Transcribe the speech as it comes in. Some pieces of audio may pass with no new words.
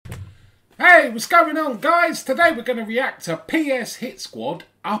Hey, what's going on, guys? Today we're going to react to PSHITSQUAD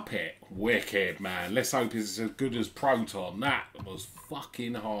Up It. Wicked, man. Let's hope it's as good as Proton. That was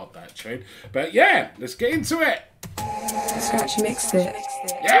fucking hard, that tune. But yeah, let's get into it. Scratch mixed it.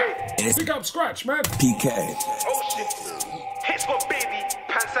 Yeah, big up Scratch, man. PK. Oh shit. Hitsquad baby,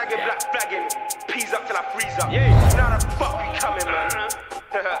 pants sagging, black flagging, peas up till I freeze up. Yeah, now the fuck we coming, man.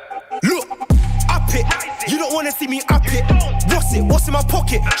 Look, up it. You don't wanna see me up it. What's it? What's in my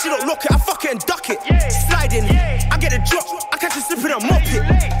pocket? She don't lock it, I fuck it and duck it. Sliding, I get a drop, I catch it slipping and mop it.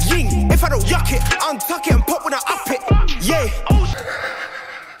 Ying, if I don't yuck it, untuck it and pop when I up it. Yeah.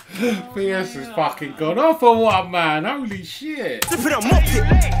 PS has fucking gone off on one, man. Holy shit. Slipping and mop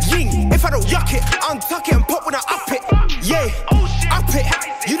it. Ying, if I don't yuck it, untuck it and pop when I up it. Yeah, up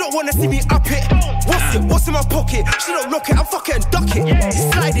it. You don't wanna see me up it. What's it? What's in my pocket? She don't look it, I fuck it and duck it.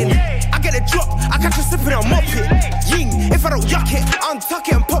 Sliding, I get a drop, I catch a slipping and mop it. Ying, if I don't yuck it, untuck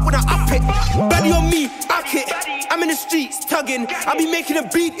it and pop when I up it. Baddie on me, up it. I'm in the streets, tugging. I be making a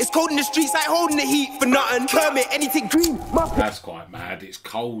beat, it's cold in the streets, like holding the heat for nothing. Kermit, anything green. That's quite mad. It's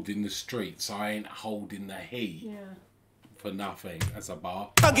cold in the streets, I ain't holding the heat. Yeah. For nothing, that's a bar.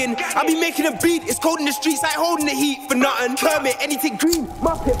 Tugging, I be making a beat, it's cold in the streets, like holding the heat for nothing. Kermit, anything green,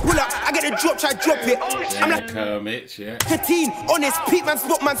 Muppet, pull up, I get a drop, try drop it. Yeah, I'm like Kermit, yeah. 13, honest, peak man,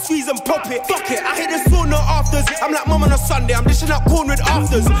 spot man, squeeze and pop it. Fuck it, I hit the sauna afters. I'm like mum on a Sunday, I'm dishing out corn with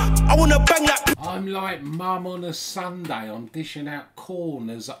afters. I wanna bang like. I'm like mum on a Sunday, I'm dishing out corn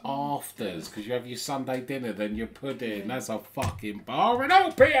as afters, because you have your Sunday dinner, then you pudding. That's a fucking bar and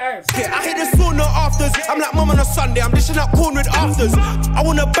all, PS. Yeah, I hit the sauna afters. I'm like mum on a Sunday, I'm dishing out corn with afters. I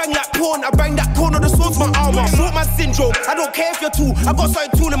wanna bang that porn, I bang that corn on the swords my armor. Short man syndrome, I don't care if you're tall. I got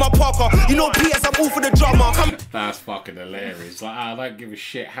something tall in my Parker. You know PS, I'm all for the drama. That's fucking hilarious. Like, I don't give a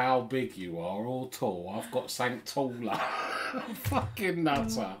shit how big you are or tall. I've got something taller. Fucking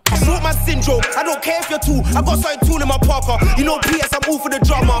nutter. Short man syndrome, I don't care if you're tall. I got something tall in my Parker. You know PS, I'm all for the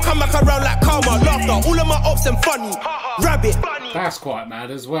drama. Come back around like karma, laughter. All of my ops and funny. Rabbit. That's quite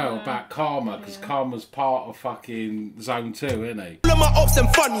mad as well about Karma, because Karma's part of fucking Zone 2, isn't he? All of my ops and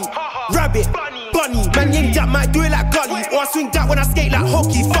funny. Rabbit. Bunny. Man, yank that might do it like gully. Or I swing that when I skate like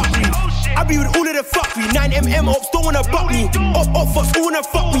hockey. Fuck me. I be with all of the fuckery. 9mm ops don't wanna buck me. Op fucks all wanna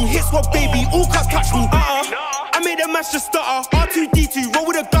fuck me. Hitsquad baby, all can't catch me. I made a match to stutter. R2D2, roll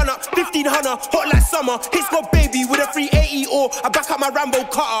with a gun up. 1500, hot like summer. Hitsquad baby with a 380 or I back up my Rambo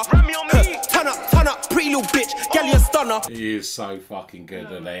cutter. Turn up, pretty little bitch. Galleon stunner. He is so fucking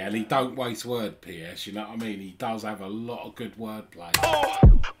good, isn't he? And he don't waste word, PS, you know what I mean? He does have a lot of good wordplay.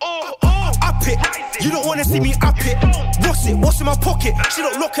 Up it. You don't wanna see me up it. What's it? What's in my pocket? She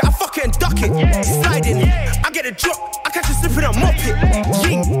don't lock it, I fuck it and duck it. Sliding, I get a drop, I catch it slipping and mop it.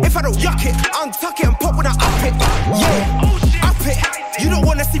 Ying, if I don't yuck it, untuck it and pop when I up it. Yeah, up it. You don't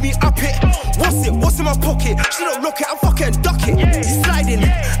wanna see me up it. What's it? What's in my pocket? She don't lock it, I fuck it and duck it. Sliding,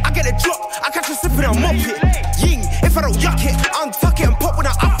 I get a drop, I catch it slipping and mop it. Ying, if I don't yuck it, untuck it and pop when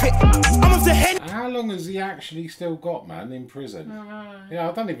I up it. I'm off the head. How long has he actually still got, man, in prison? Yeah,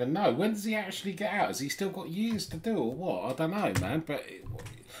 I don't even know. When does he actually get out? Has he still got years to do or what? I don't know, man. But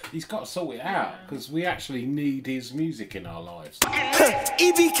he's got to sort it out, because we actually need his music in our lives.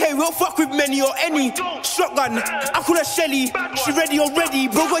 EBK will fuck with many or any. Shotgun, I call her Shelly. She ready already.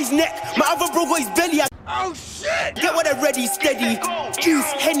 Bro boy's neck, my other bro boy's belly. Oh shit! Get what they're ready, steady.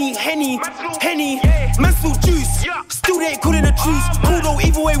 Juice, Henny. Man still juice. Still they ain't calling the truce. Cool though,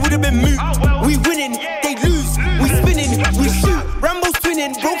 either way would have been moot. We winning, they lose. We spinning, we shoot. Rambo's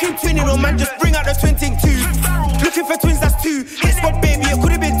twinning, broken twinning. Or man just bring out the twin thing too. Looking for twins, that's two. Hitsquad baby, it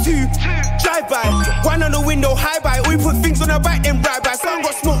could have been two. Drive by, one on the window, high by. We put things on the back, then ride by. Someone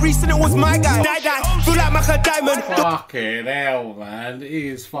got smoked recent, it was my guy. Die, feel like Maca Diamond. Fucking hell, man. He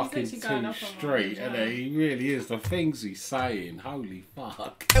is fucking too straight, and he really is. The things he's saying, holy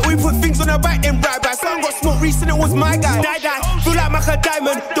fuck. We put things on the back, then ride by. Someone got smoked recent, it was my guy. Die, feel like Maca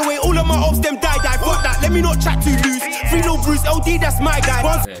Diamond. The way all of my ops, them die. Fuck that, let me not chat too loose. Free no Bruce, LD, that's my guy.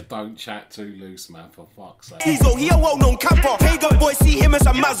 Yeah, don't chat too loose, man, for fuck's sake. He a well-known camper. Pagan boy, see him as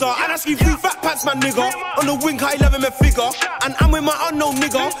a mazza. And I scream 3 fat pants, my nigga. On the wing, I love him a figure. And I'm with my unknown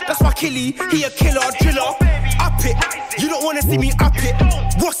nigga. That's my killie. He a killer, driller. Up it. You don't wanna see me up it.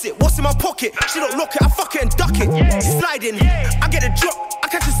 What's it? What's in my pocket? She don't lock it, I fuck it and duck it. Sliding, I get a drop, I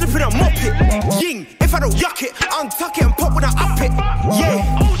catch it slipping and mop it. Ying, if I don't yuck it, untuck it and pop when I up it. Yeah,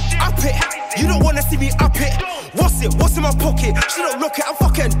 up it. You don't wanna see me up it. What's it? What's in my pocket? She don't lock it, I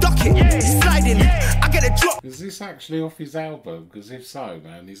fuck it and duck it. Sliding, I get a drop. Is this actually off his album? Because if so,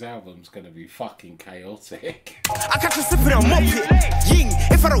 man, his album's gonna be fucking chaotic. I catch a slipping and mop it. Ying,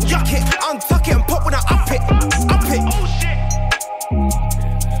 if I don't yuck it, untuck it and pop when I up it. Up it.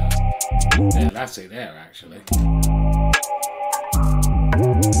 Yeah, that's it there, actually.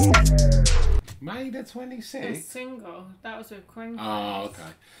 May the 26th? Single. That was with Queen. Oh,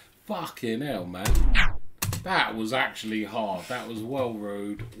 okay. Fucking hell, man. That was actually hard. That was well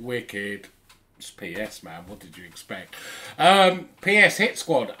rude, wicked. It's PS, man. What did you expect? PS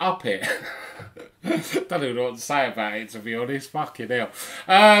Hitsquad, up it. Don't even know what to say about it, to be honest. Fucking hell.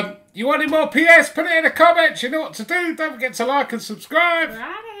 You want any more PS? Put it in the comments. You know what to do. Don't forget to like and subscribe.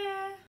 Right.